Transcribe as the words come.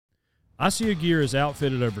Ochoco Gear has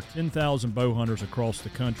outfitted over 10,000 bow hunters across the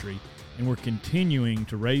country, and we're continuing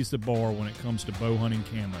to raise the bar when it comes to bow hunting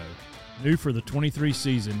camo. New for the 23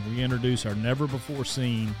 season, we introduce our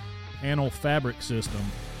never-before-seen panel fabric system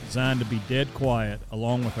designed to be dead quiet,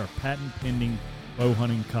 along with our patent-pending bow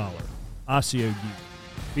hunting collar. Ochoco Gear.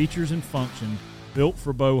 Features and function built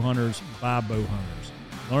for bow hunters by bow hunters.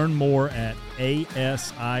 Learn more at asiogear.com.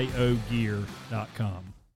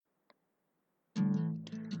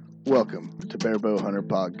 Welcome to Barebow Hunter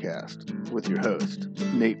Podcast with your host,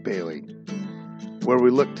 Nate Bailey, where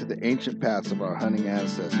we look to the ancient paths of our hunting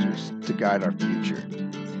ancestors to guide our future,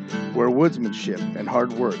 where woodsmanship and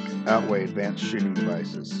hard work outweigh advanced shooting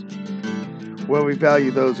devices, where we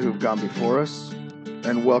value those who have gone before us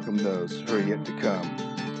and welcome those who are yet to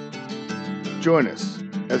come. Join us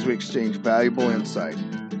as we exchange valuable insight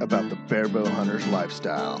about the Barebow Hunter's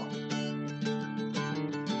lifestyle.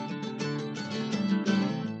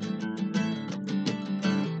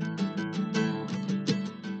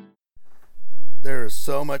 There is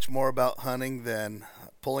so much more about hunting than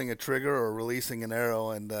pulling a trigger or releasing an arrow,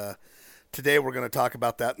 and today we're going to talk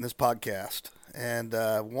about that in this podcast. And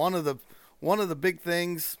one of the big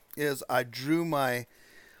things is I drew my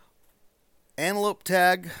antelope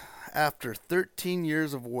tag after 13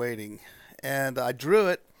 years of waiting, and I drew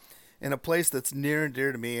it in a place that's near and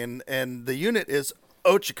dear to me, and the unit is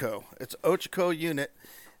Ochoco. It's Ochoco unit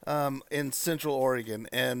in Central Oregon,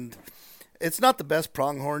 and it's not the best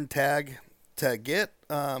pronghorn tag to get.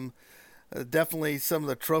 Definitely some of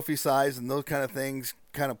the trophy size and those kind of things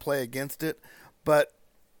kind of play against it, but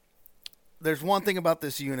there's one thing about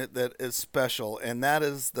this unit that is special, and that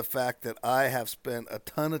is the fact that I have spent a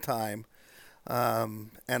ton of time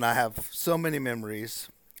and I have so many memories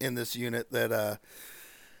in this unit that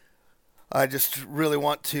I just really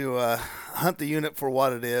want to hunt the unit for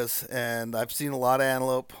what it is. And I've seen a lot of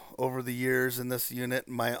antelope over the years in this unit.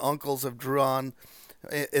 My uncles have drawn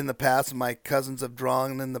in the past, and my cousins have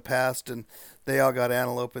drawn in the past, and they all got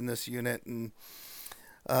antelope in this unit. And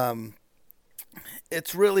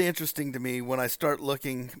it's really interesting to me when I start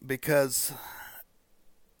looking, because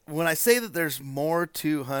when I say that there's more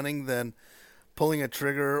to hunting than pulling a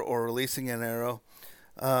trigger or releasing an arrow,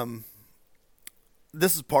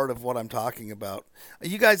 this is part of what I'm talking about.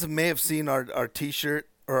 You guys may have seen our t-shirt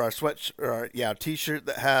or our t-shirt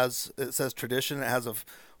that says tradition. It has a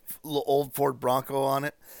little old Ford Bronco on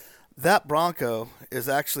it. That Bronco is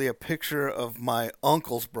actually a picture of my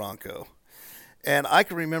uncle's Bronco, and I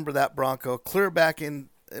can remember that Bronco clear back in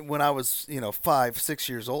when I was 5-6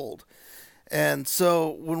 years old. And so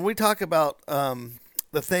when we talk about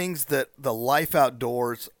the things that the life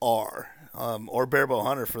outdoors are, or Barebow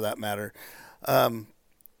Hunter for that matter,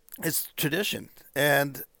 it's tradition.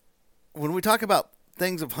 And when we talk about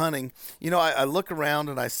things of hunting, I look around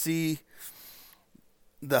and I see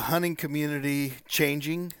the hunting community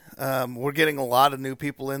changing. We're getting a lot of new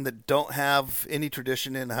people in that don't have any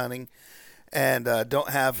tradition in hunting and don't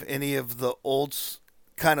have any of the old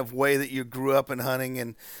kind of way that you grew up in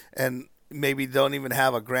hunting, and maybe don't even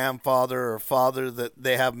have a grandfather or father that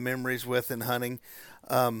they have memories with in hunting.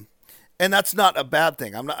 And that's not a bad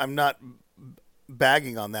thing. I'm not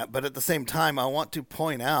bagging on that, but at the same time, I want to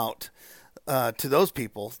point out to those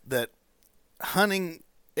people that hunting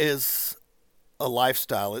is a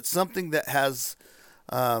lifestyle. It's something that has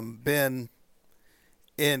been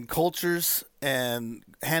in cultures and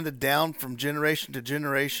handed down from generation to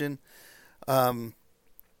generation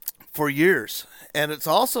for years. And it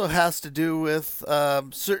also has to do with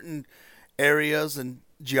certain areas and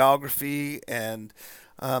geography, and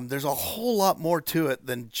there's a whole lot more to it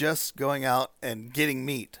than just going out and getting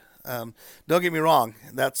meat. Don't get me wrong,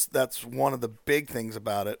 that's one of the big things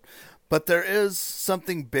about it. But there is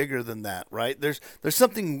something bigger than that, right? There's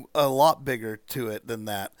something a lot bigger to it than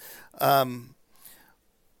that.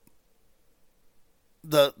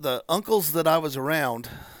 The uncles that I was around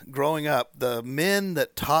growing up, the men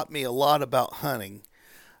that taught me a lot about hunting,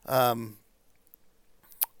 one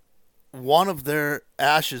of their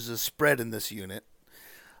ashes is spread in this unit.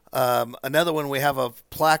 Another one, we have a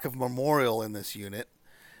plaque of memorial in this unit.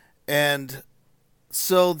 And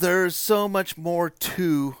so there's so much more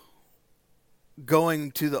to going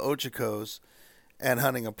to the Ochocos and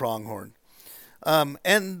hunting a pronghorn.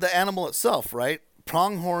 And the animal itself, right?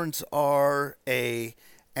 Pronghorns are a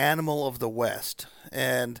animal of the West,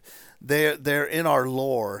 and they're in our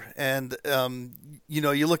lore. And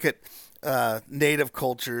you look at native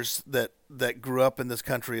cultures that grew up in this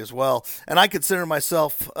country as well. And I consider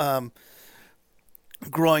myself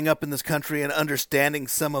growing up in this country and understanding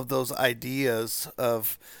some of those ideas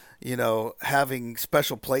of, having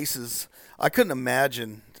special places. I couldn't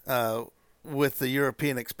imagine with the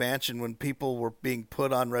European expansion, when people were being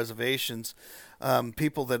put on reservations,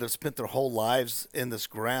 people that have spent their whole lives in this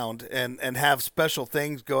ground and have special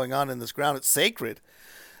things going on in this ground. It's sacred.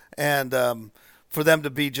 And for them to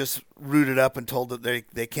be just rooted up and told that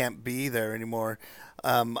they can't be there anymore,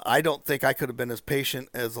 I don't think I could have been as patient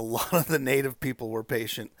as a lot of the native people were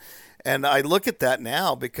patient. And I look at that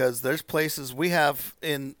now because there's places we have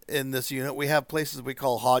in this unit. We have places we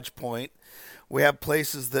call Hodge Point. We have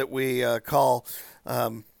places that we call,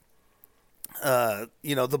 the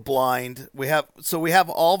blind. We have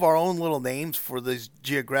all of our own little names for these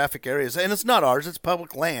geographic areas, and it's not ours; it's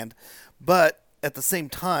public land. But at the same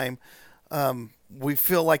time, we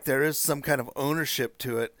feel like there is some kind of ownership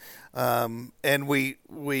to it, and we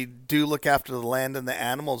do look after the land and the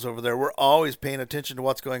animals over there. We're always paying attention to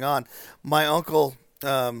what's going on. My uncle,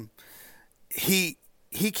 he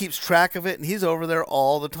keeps track of it, and he's over there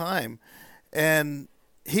all the time. And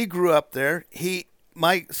he grew up there.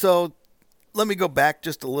 So let me go back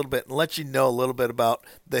just a little bit and let you know a little bit about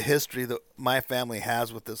the history that my family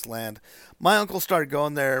has with this land. My uncle started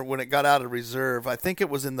going there when it got out of reserve. I think it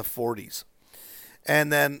was in the 40s.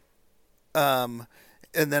 And then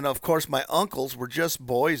of course my uncles were just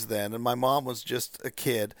boys then, and my mom was just a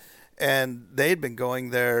kid, and they'd been going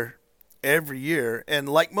there every year. And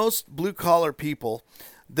like most blue collar people,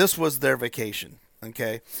 this was their vacation.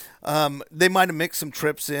 Okay. They might have mixed some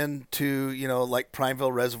trips in to, like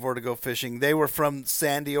Prineville Reservoir to go fishing. They were from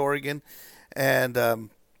Sandy, Oregon.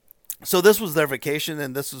 And so this was their vacation,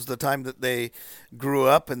 and this was the time that they grew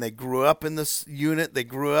up, and they grew up in this unit. They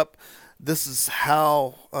grew up. This is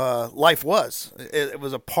how life was. It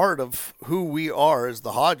was a part of who we are as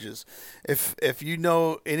the Hodges. If you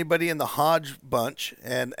know anybody in the Hodge bunch,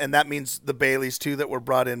 and that means the Baileys too that were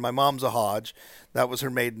brought in. My mom's a Hodge. That was her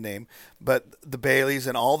maiden name. But the Baileys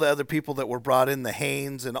and all the other people that were brought in, the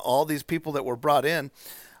Haynes and all these people that were brought in,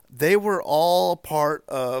 they were all part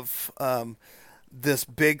of this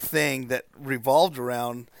big thing that revolved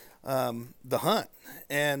around the hunt.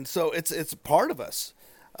 And so it's a part of us.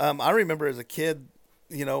 I remember as a kid,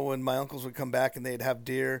 when my uncles would come back and they'd have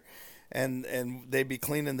deer, and they'd be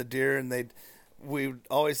cleaning the deer, and we would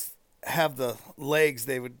always have the legs.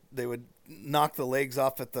 They would knock the legs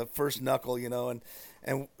off at the first knuckle, and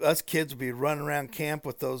us kids would be running around camp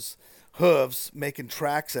with those hooves, making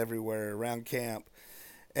tracks everywhere around camp.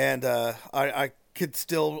 And I could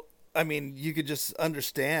still, you could just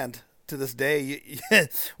understand. To this day,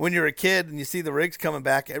 when you're a kid and you see the rigs coming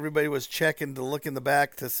back, everybody was checking to look in the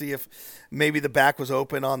back to see if maybe the back was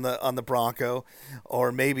open on the Bronco,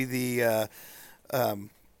 or maybe the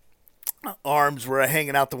arms were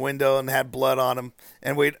hanging out the window and had blood on them.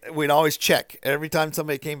 And we'd always check every time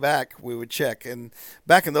somebody came back. We would check. And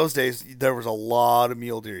back in those days, there was a lot of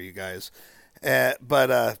mule deer, you guys.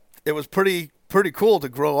 But it was pretty cool to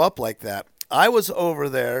grow up like that. I was over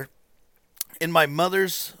there in my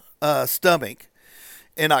mother's stomach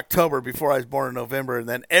in October before I was born in November, and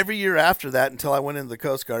then every year after that until I went into the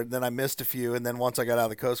Coast Guard. And then I missed a few, and then once I got out of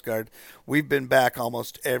the Coast Guard, we've been back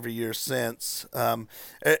almost every year since.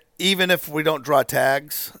 Even if we don't draw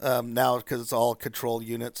tags now, because it's all controlled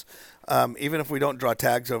units, even if we don't draw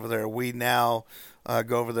tags over there, we now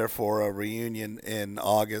go over there for a reunion in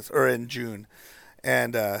August or in June,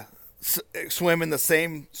 and swim in the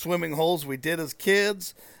same swimming holes we did as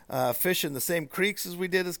kids. Fish in the same creeks as we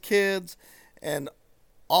did as kids, and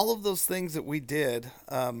all of those things that we did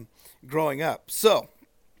growing up. So,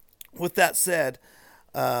 with that said,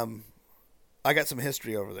 I got some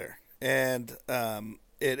history over there, and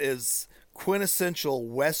it is quintessential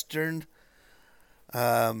Western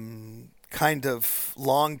kind of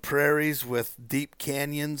long prairies with deep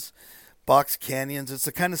canyons, box canyons. It's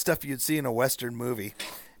the kind of stuff you'd see in a Western movie.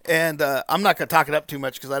 And I'm not going to talk it up too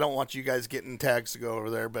much because I don't want you guys getting tags to go over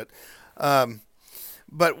there. But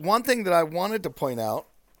one thing that I wanted to point out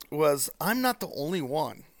was I'm not the only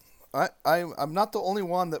one. I'm not the only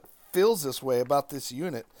one that feels this way about this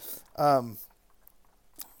unit.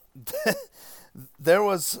 There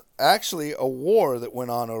was actually a war that went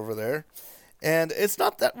on over there, and it's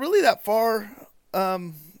not that far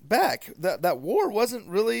back. That war wasn't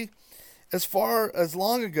really as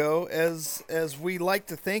long ago as we like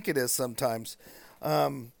to think it is sometimes.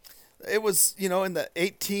 It was, in the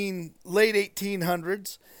late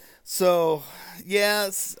 1800s. So, yeah,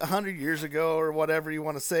 it's 100 years ago or whatever you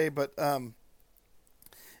want to say. But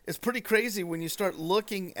it's pretty crazy when you start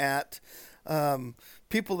looking at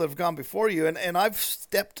people that have gone before you. And I've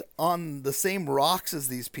stepped on the same rocks as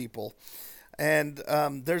these people. And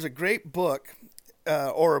there's a great book.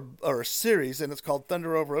 Or a series, and it's called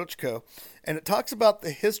Thunder Over Ochoco, and it talks about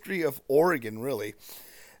the history of Oregon, really.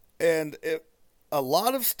 And a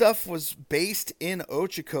lot of stuff was based in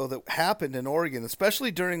Ochoco that happened in Oregon,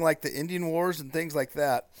 especially during like the Indian Wars and things like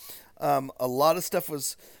that. A lot of stuff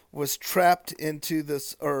was trapped into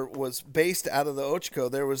this, or was based out of the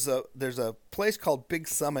Ochoco. There's a place called Big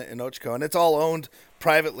Summit in Ochoco, and it's all owned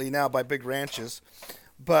privately now by big ranches.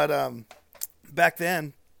 But back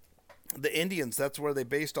then, the Indians, that's where they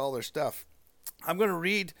based all their stuff. I'm going to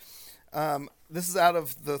read. This is out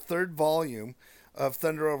of the 3rd volume of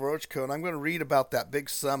Thunder Over Ochoco, and I'm going to read about that Big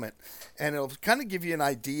Summit, and it'll kind of give you an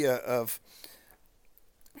idea of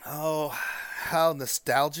how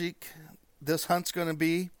nostalgic this hunt's going to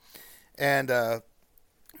be, and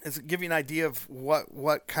it's give you an idea of what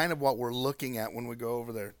we're looking at when we go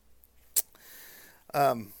over there.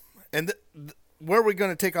 Where we're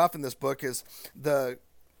going to take off in this book is there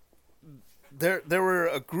were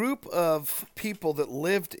a group of people that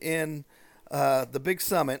lived in the Big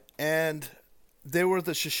Summit, and they were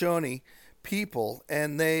the Shoshone people,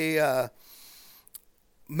 and they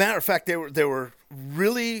matter of fact, they were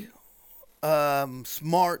really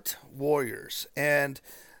smart warriors, and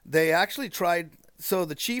they actually tried. So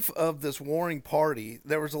the chief of this warring party,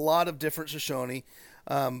 there was a lot of different Shoshone,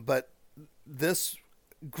 but this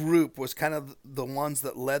group was kind of the ones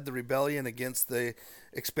that led the rebellion against the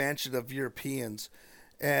expansion of Europeans.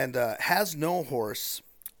 And Has No Horse,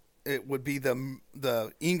 it would be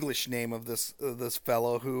the English name of this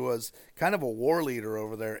fellow, who was kind of a war leader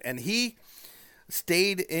over there, and he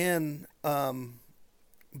stayed in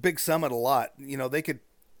Big Summit a lot. You know, they could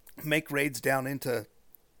make raids down into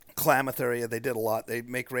Klamath area. They did a lot. They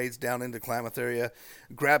make raids down into Klamath area,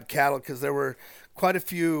 grab cattle, because there were quite a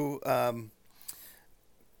few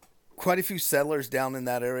settlers down in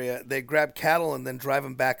that area. They grab cattle and then drive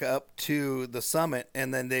them back up to the summit,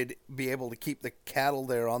 and then they'd be able to keep the cattle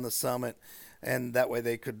there on the summit, and that way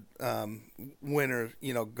they could go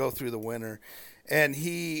through the winter. And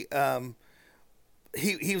he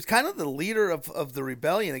was kind of the leader of the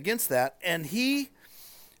rebellion against that, and he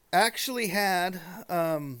actually had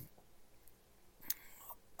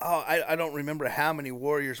I don't remember how many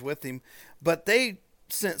warriors with him, but they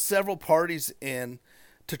sent several parties in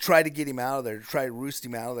to try to get him out of there, to try to roost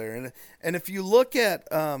him out of there. And if you look at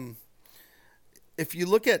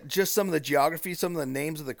just some of the geography, some of the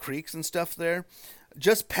names of the creeks and stuff there,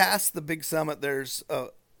 just past the Big Summit, there's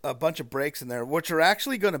a bunch of breaks in there, which are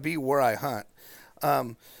actually going to be where I hunt.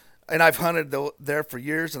 And I've hunted there for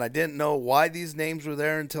years, and I didn't know why these names were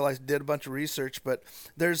there until I did a bunch of research. But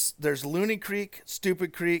there's Looney Creek,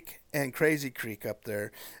 Stupid Creek, and Crazy Creek up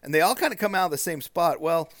there, and they all kind of come out of the same spot.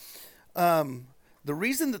 Well, the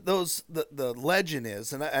reason that the legend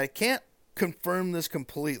is, and I can't confirm this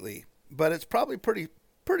completely, but it's probably pretty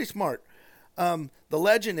smart. The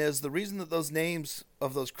legend is the reason that those names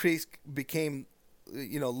of those creeks became,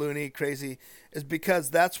 Looney, Crazy, is because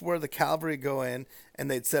that's where the cavalry go in, and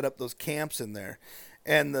they'd set up those camps in there.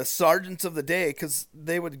 And the sergeants of the day, because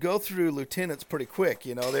they would go through lieutenants pretty quick,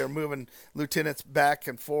 they were moving lieutenants back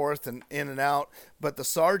and forth and in and out, but the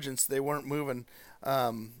sergeants, they weren't moving.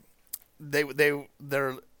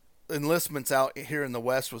 Their enlistments out here in the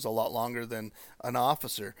West was a lot longer than an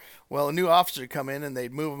officer. Well, a new officer would come in, and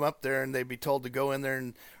they'd move them up there, and they'd be told to go in there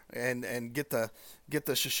and get the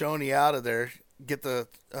Shoshone out of there, get the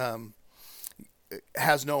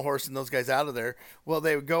Has No Horse and those guys out of there. Well,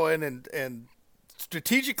 they would go in, and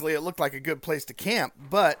strategically it looked like a good place to camp,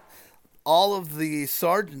 but all of the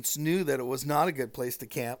sergeants knew that it was not a good place to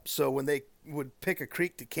camp. So when they would pick a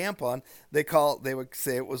creek to camp on, they would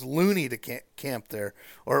say it was loony to camp there,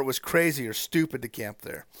 or it was crazy or stupid to camp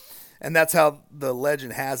there. And that's how the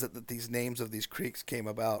legend has it that these names of these creeks came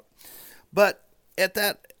about. But at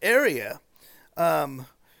that area,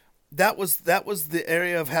 that was the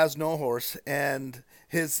area of Has No Horse and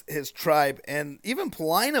his tribe, and even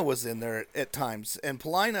Paulina was in there at times. And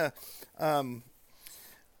Paulina,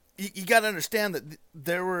 you got to understand that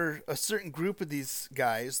there were a certain group of these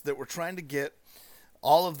guys that were trying to get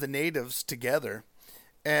all of the natives together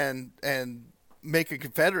and make a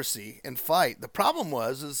confederacy and fight. The problem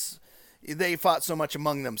was they fought so much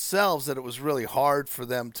among themselves that it was really hard for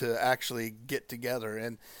them to actually get together.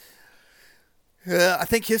 And I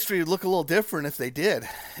think history would look a little different if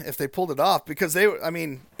they pulled it off, because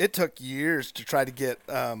it took years to try to get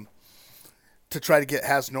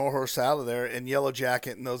Has No Horse out of there, and Yellow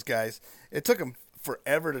Jacket and those guys. It took them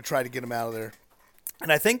forever to try to get them out of there.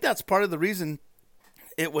 And I think that's part of the reason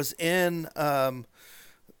it was in, it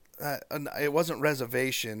wasn't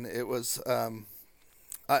reservation. It was,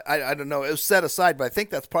 I don't know. It was set aside, but I think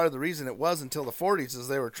that's part of the reason it was until the 40s, is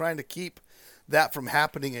they were trying to keep that from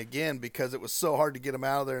happening again, because it was so hard to get them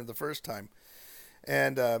out of there the first time.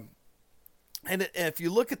 And if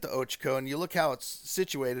you look at the Ochoco and you look how it's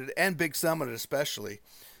situated, and Big Summit especially,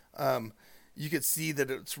 you could see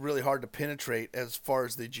that it's really hard to penetrate as far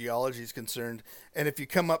as the geology is concerned. And if you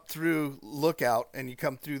come up through Lookout and you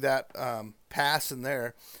come through that pass in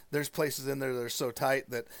there, there's places in there that are so tight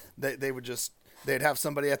that they'd have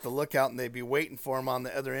somebody at the lookout and they'd be waiting for them on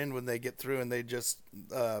the other end when they get through, and they just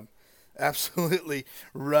absolutely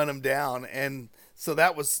run them down. And so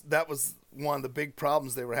that was one of the big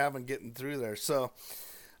problems they were having getting through there. So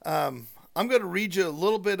I'm going to read you a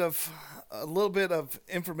little bit of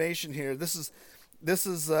information here. This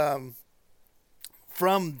is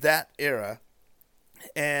from that era,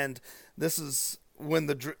 and this is when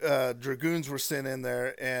the dragoons were sent in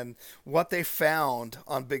there and what they found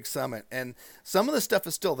on Big Summit. And some of the stuff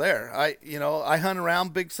is still there. I hunt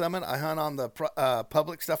around Big Summit. I hunt on the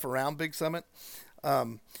public stuff around Big Summit.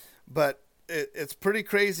 But it's pretty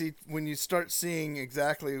crazy when you start seeing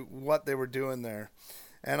exactly what they were doing there.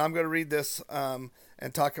 And I'm going to read this and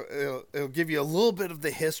talk. It'll give you a little bit of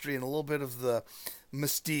the history and a little bit of the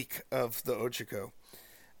mystique of the Ochoco.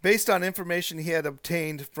 Based on information he had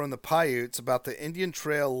obtained from the Paiutes about the Indian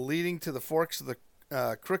trail leading to the forks of the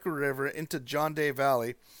Crooked River into John Day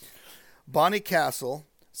Valley, Bonnie Castle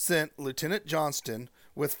sent Lieutenant Johnston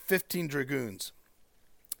with 15 dragoons.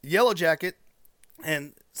 Yellow Jacket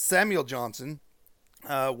and Samuel Johnson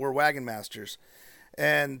were wagon masters,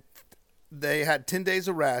 and they had 10 days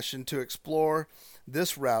of ration to explore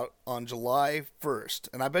this route on July 1st.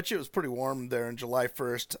 And I bet you it was pretty warm there on July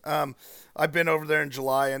 1st. I've been over there in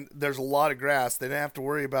July, and there's a lot of grass. They didn't have to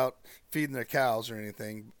worry about feeding their cows or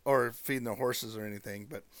anything, or feeding their horses or anything.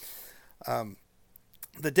 But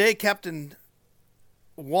the day Captain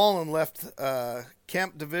Wallen left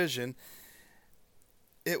Camp Division,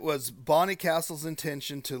 it was Bonnie Castle's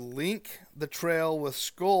intention to link the trail with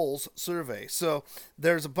Scholl's survey. So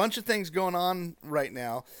there's a bunch of things going on right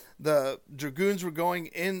now. The dragoons were going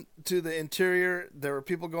into the interior. There were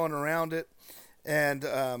people going around it. And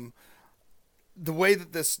the way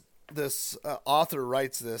that this author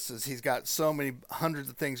writes this is he's got so many hundreds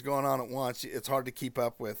of things going on at once, it's hard to keep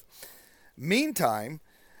up with. Meantime,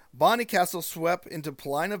 Bonnie Castle swept into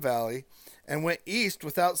Paulina Valley and went east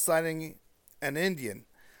without sighting an Indian.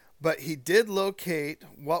 But he did locate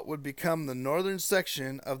what would become the northern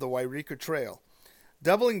section of the Wairika Trail.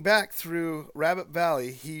 Doubling back through Rabbit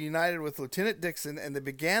Valley, he united with Lieutenant Dixon, and they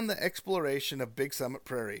began the exploration of Big Summit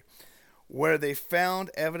Prairie, where they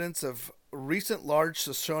found evidence of recent large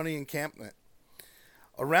Shoshone encampment.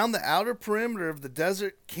 Around the outer perimeter of the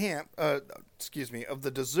deserted camp,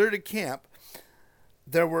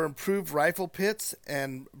 there were improved rifle pits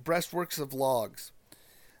and breastworks of logs.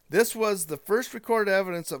 This was the first recorded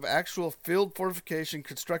evidence of actual field fortification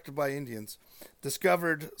constructed by Indians,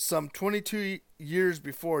 discovered some 22 years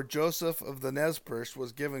before Joseph of the Nez Perce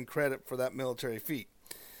was given credit for that military feat.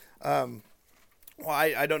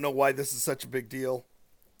 I don't know why this is such a big deal.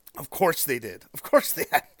 Of course they did. Of course they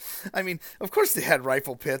had. Of course they had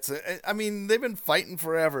rifle pits. I mean, they've been fighting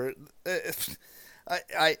forever. It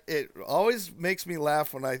always makes me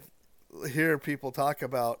laugh when I hear people talk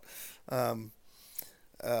about,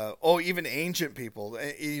 even ancient people,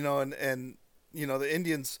 and the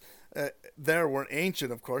Indians there weren't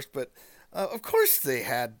ancient, of course, but of course they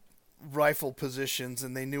had rifle positions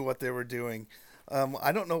and they knew what they were doing.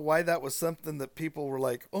 I don't know why that was something that people were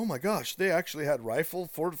like, oh my gosh, they actually had rifle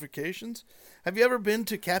fortifications. Have you ever been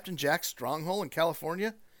to Captain Jack's Stronghold in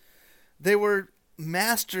California? They were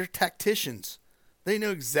master tacticians. They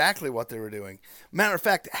knew exactly what they were doing. Matter of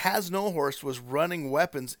fact, Has No Horse was running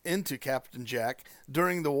weapons into Captain Jack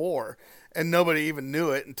during the war, and nobody even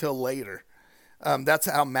knew it until later. That's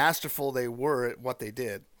how masterful they were at what they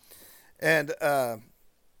did. And,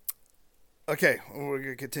 okay, we're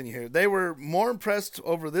going to continue here. They were more impressed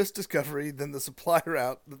over this discovery than the supply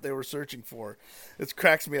route that they were searching for. It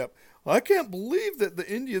cracks me up. I can't believe that the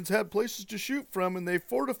Indians had places to shoot from and they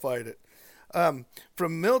fortified it. From a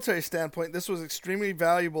military standpoint, this was extremely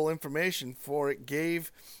valuable information, for it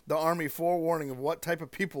gave the Army forewarning of what type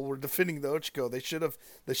of people were defending the Ochoco. They should have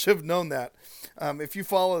known that. If you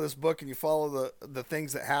follow this book and you follow the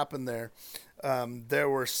things that happened there, there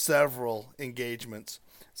were several engagements.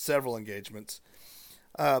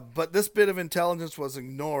 But this bit of intelligence was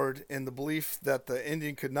ignored in the belief that the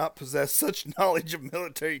Indian could not possess such knowledge of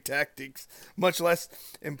military tactics, much less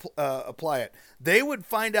apply it. They would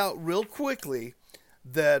find out real quickly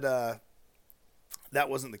that that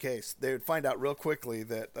wasn't the case. They would find out real quickly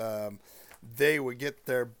that they would get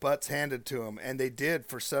their butts handed to them, and they did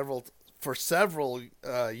for several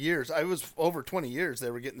years. I was over 20 years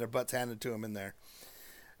they were getting their butts handed to them in there.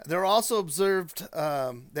 They're also observed.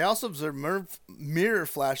 They also observed mirror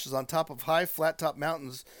flashes on top of high flat top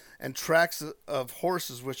mountains and tracks of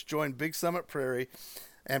horses which joined Big Summit Prairie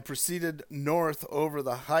and proceeded north over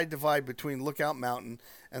the high divide between Lookout Mountain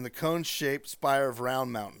and the cone-shaped spire of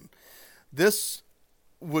Round Mountain. This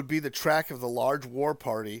would be the track of the large war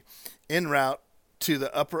party en route to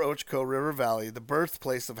the upper Ochoco River Valley, the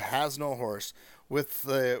birthplace of Has No Horse, with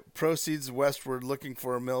the proceeds westward looking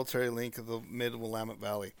for a military link of the mid-Willamette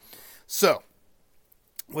Valley. So,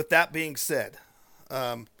 with that being said,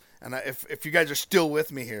 if you guys are still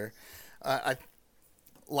with me here,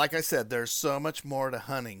 like I said, there's so much more to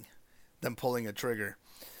hunting than pulling a trigger.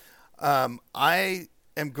 I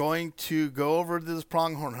am going to go over to this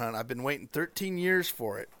pronghorn hunt. I've been waiting 13 years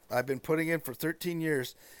for it. I've been putting in for 13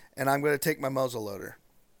 years, and I'm going to take my muzzleloader.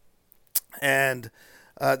 And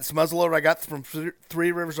this muzzleloader I got from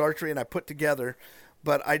Three Rivers Archery, and I put together.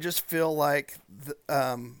 But I just feel like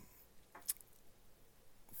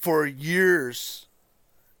for years,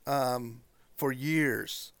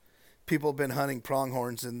 people have been hunting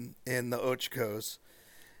pronghorns in the Ochocos,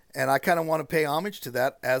 and I kind of want to pay homage to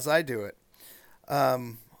that as I do it.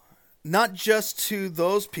 Not just to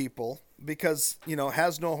those people, because,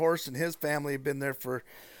 Has No Horse and his family have been there for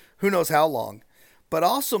who knows how long, but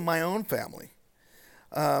also my own family.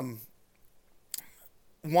 One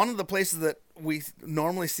of the places that we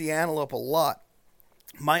normally see antelope a lot,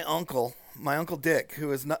 my uncle Dick,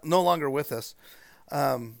 who is no longer with us,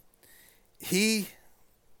 I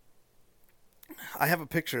have a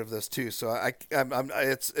picture of this too, so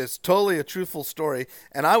it's totally a truthful story,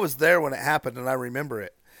 and I was there when it happened, and I remember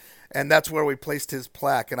it, and that's where we placed his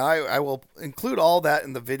plaque, and I will include all that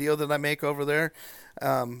in the video that I make over there,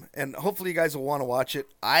 and hopefully you guys will want to watch it.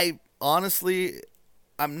 I'm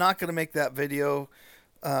not going to make that video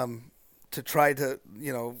to try to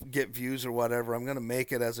get views or whatever. I'm going to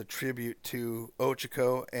make it as a tribute to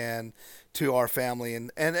Ochoco and to our family,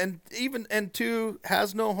 and even to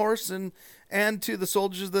Has No Horse and to the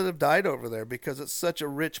soldiers that have died over there, because it's such a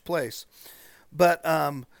rich place. But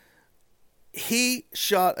he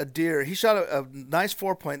shot a deer. He shot a nice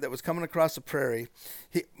 4-point that was coming across the prairie.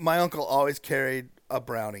 My uncle always carried a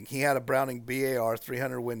Browning. He had a Browning BAR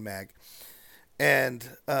 300 Win Mag, and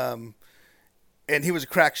he was a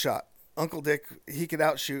crack shot. Uncle Dick, he could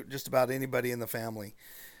outshoot just about anybody in the family.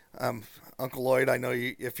 Uncle Lloyd, I know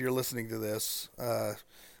you, if you're listening to this,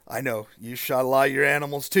 I know you shot a lot of your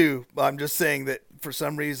animals too. But I'm just saying that for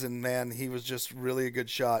some reason, man, he was just really a good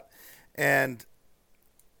shot. And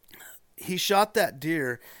he shot that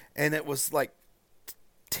deer, and it was like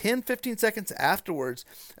 10, 15 seconds afterwards,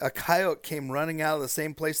 a coyote came running out of the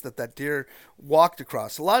same place that deer walked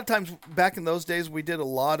across. A lot of times back in those days, we did a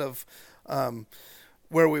lot of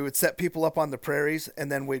where we would set people up on the prairies,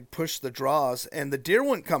 and then we'd push the draws, and the deer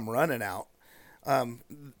wouldn't come running out.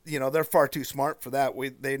 They're far too smart for that.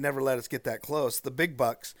 They never let us get that close. The big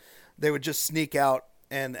bucks, they would just sneak out,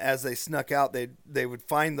 and as they snuck out, they would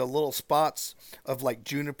find the little spots of like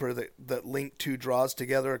juniper that linked two draws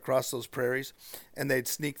together across those prairies, and they'd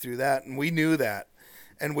sneak through that, and we knew that,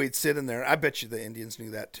 and we'd sit in there. I bet you the Indians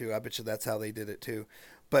knew that too. I bet you that's how they did it too.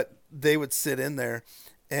 But they would sit in there,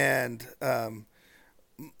 and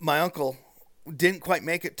my uncle didn't quite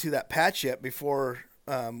make it to that patch yet before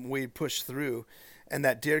we pushed through, and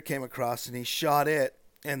that deer came across, and he shot it,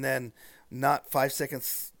 and then not 5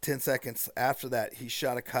 seconds, 10 seconds after that, he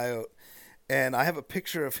shot a coyote. And I have a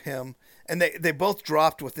picture of him, and they both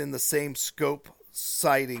dropped within the same scope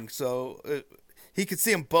sighting, so he could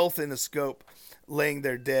see them both in the scope laying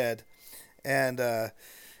there dead. And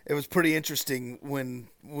it was pretty interesting when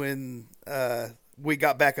we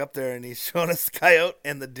got back up there, and he showed us the coyote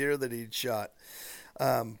and the deer that he'd shot.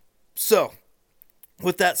 So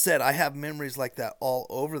with that said, I have memories like that all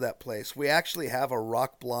over that place. We actually have a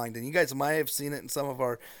rock blind, and you guys might have seen it in some of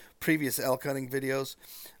our previous elk hunting videos,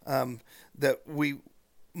 that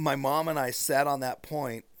my mom and I sat on that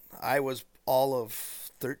point. I was all of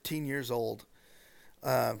 13 years old.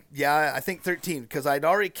 I think 13, because I'd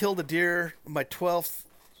already killed a deer my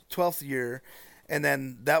 12th year, and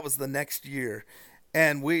then that was the next year.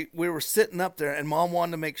 And we were sitting up there, and Mom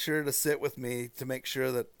wanted to make sure to sit with me to make sure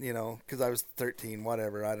that, because I was 13,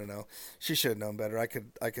 whatever, I don't know. She should have known better. I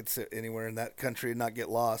could sit anywhere in that country and not get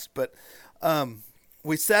lost. But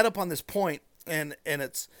we sat up on this point, and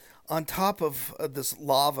it's on top of this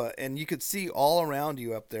lava, and you could see all around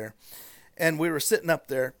you up there. And we were sitting up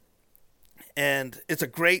there, and it's a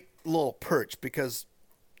great little perch because,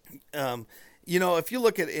 if you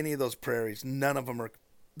look at any of those prairies, none of them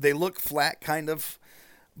they look flat kind of,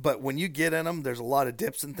 but when you get in them, there's a lot of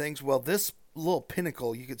dips and things. Well, this little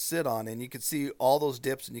pinnacle you could sit on, and you could see all those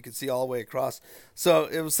dips, and you could see all the way across. So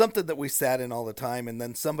it was something that we sat in all the time, and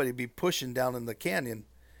then somebody be pushing down in the canyon.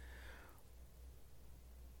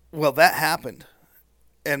 Well, that happened,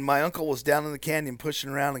 and my uncle was down in the canyon pushing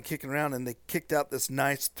around and kicking around, and they kicked out this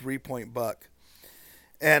nice 3-point buck.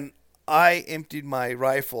 And I emptied my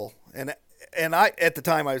rifle, and I at the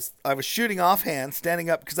time I was shooting offhand, standing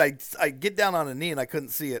up, because I get down on a knee and I couldn't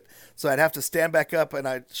see it, so I'd have to stand back up and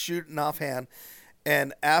I'd shoot an offhand.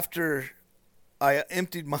 And after I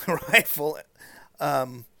emptied my rifle,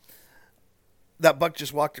 that buck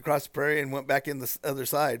just walked across the prairie and went back in the other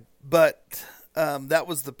side. But that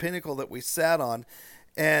was the pinnacle that we sat on.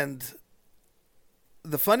 And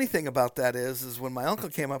the funny thing about that is when my uncle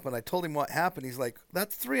came up and I told him what happened, he's like,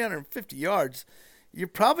 "That's 350 yards. You're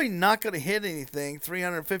probably not going to hit anything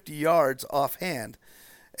 350 yards offhand,"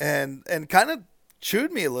 and kind of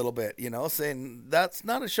chewed me a little bit, saying that's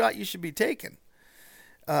not a shot you should be taking.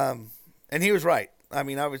 And he was right. I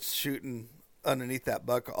mean, I was shooting underneath that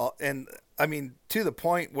buck, and I mean, to the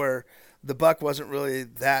point where the buck wasn't really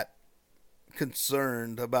that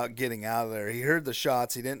concerned about getting out of there. He heard the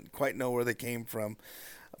shots. He didn't quite know where they came from,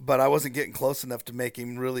 but I wasn't getting close enough to make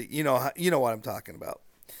him really, you know what I'm talking about.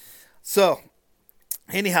 So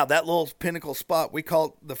anyhow, that little pinnacle spot, we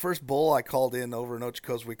called the first bull I called in over in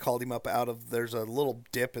Ochoco. We called him up there's a little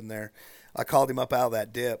dip in there. I called him up out of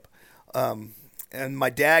that dip. And my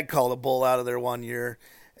dad called a bull out of there one year,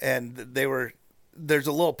 and there's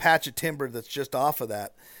a little patch of timber that's just off of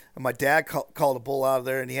that. And my dad called a bull out of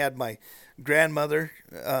there, and he had my grandmother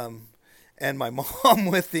and my mom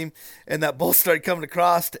with him, and that bull started coming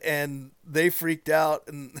across, and they freaked out,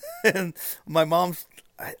 and my mom,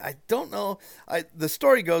 I don't know, the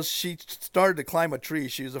story goes she started to climb a tree.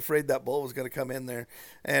 She was afraid that bull was going to come in there,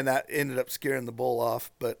 and that ended up scaring the bull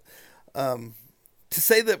off. But to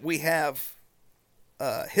say that we have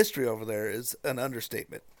history over there is an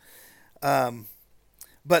understatement.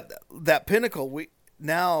 But that pinnacle,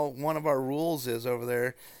 now one of our rules is over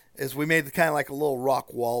there is we made kind of like a little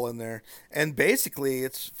rock wall in there, and basically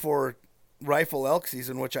it's for rifle elk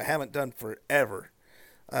season, which I haven't done forever,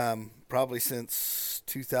 probably since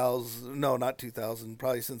 2000. No, not 2000.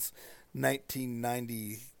 Probably since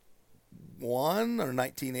 1991 or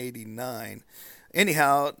 1989.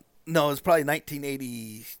 Anyhow, no, it's probably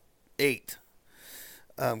 1988.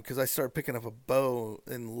 Because I started picking up a bow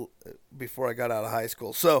before I got out of high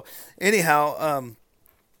school. So anyhow,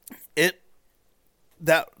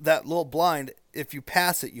 that little blind, if you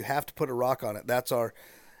pass it, you have to put a rock on it.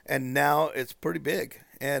 And now it's pretty big.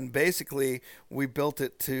 And basically, we built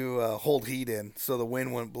it to hold heat in, so the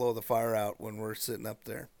wind wouldn't blow the fire out when we're sitting up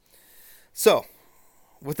there. So,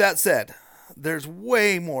 with that said, there's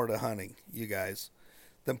way more to hunting, you guys,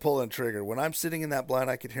 than pulling a trigger. When I'm sitting in that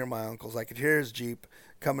blind, I could hear my uncle's. I could hear his Jeep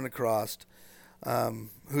coming across,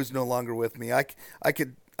 who's no longer with me. I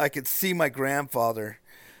could see my grandfather,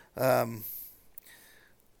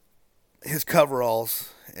 his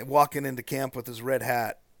coveralls, walking into camp with his red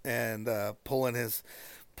hat and pulling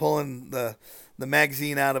the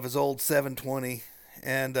magazine out of his old 720,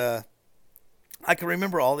 and I can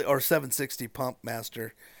remember or 760 Pump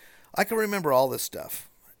Master. I can remember all this stuff,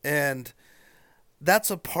 and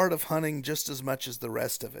that's a part of hunting just as much as the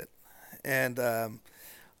rest of it. And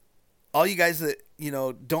all you guys that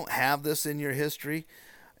don't have this in your history,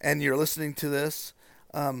 and you're listening to this,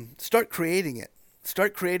 start creating it.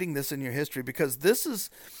 Start creating this in your history, because this is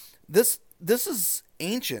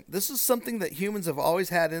ancient. This is something that humans have always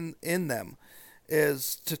had in them,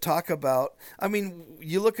 is to talk about. I mean,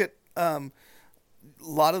 you look at a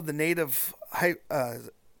lot of the native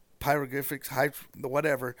hieroglyphics,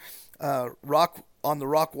 whatever, rock on the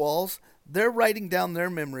rock walls. They're writing down their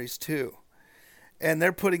memories too, and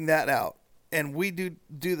they're putting that out. And we do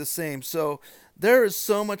the same. So there is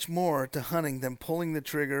so much more to hunting than pulling the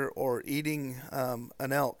trigger or eating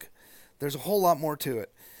an elk. There's a whole lot more to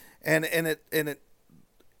it, and it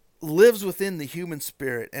lives within the human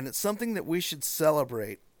spirit, and it's something that we should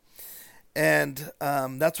celebrate. And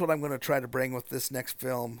that's what I'm going to try to bring with this next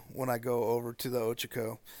film when I go over to the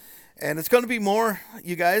Ochoco. And it's going to be more,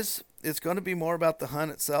 you guys. It's going to be more about the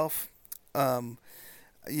hunt itself, and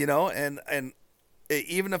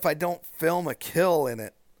even if I don't film a kill in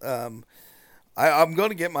it, I'm going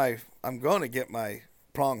to get my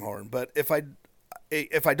pronghorn. But if I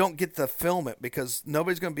don't get to film it, because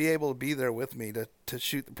nobody's going to be able to be there with me to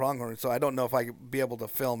shoot the pronghorn, so I don't know if I could be able to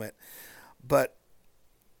film it. But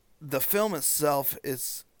the film itself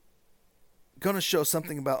is going to show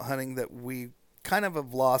something about hunting that we kind of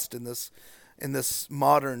have lost in this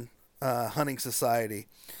modern hunting society.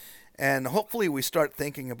 And hopefully we start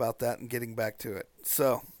thinking about that and getting back to it.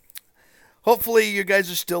 So hopefully you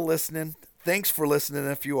guys are still listening. Thanks for listening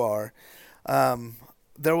if you are.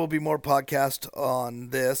 There will be more podcasts on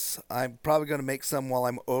this. I'm probably going to make some while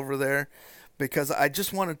I'm over there because I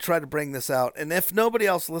just want to try to bring this out. And if nobody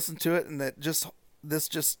else listens to it and this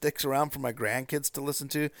just sticks around for my grandkids to listen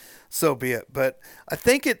to, so be it. But I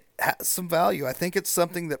think it has some value. I think it's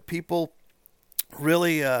something that people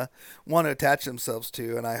really want to attach themselves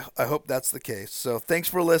to, and I hope that's the case. So thanks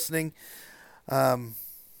for listening. I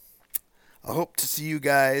hope to see you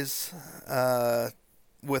guys on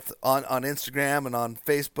Instagram and on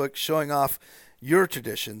Facebook, showing off your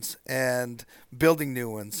traditions and building new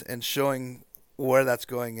ones and showing where that's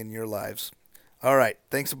going in your lives. All right,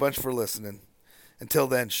 thanks a bunch for listening. Until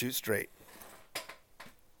then, shoot straight.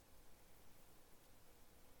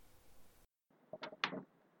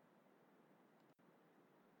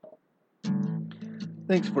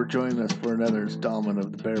 Thanks for joining us for another installment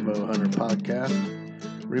of the Barebow Hunter podcast.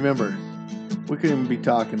 Remember, we couldn't even be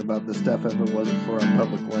talking about this stuff if it wasn't for our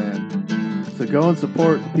public land. So go and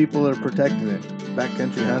support the people that are protecting it.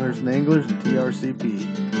 Backcountry Hunters and Anglers and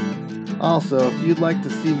TRCP. Also, if you'd like to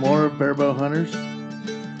see more of Barebow Hunters,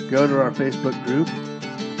 go to our Facebook group.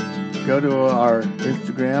 Go to our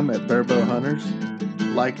Instagram at Barebow Hunters.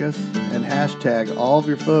 Like us and hashtag all of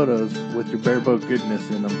your photos with your barebow goodness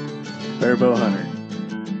in them. Barebow Hunter.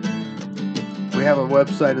 We have a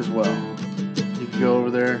website as well. You can go over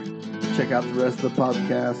there, check out the rest of the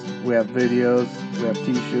podcast. We have videos, we have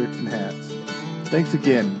t-shirts and hats. Thanks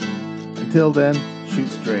again. Until then, shoot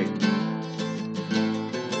straight.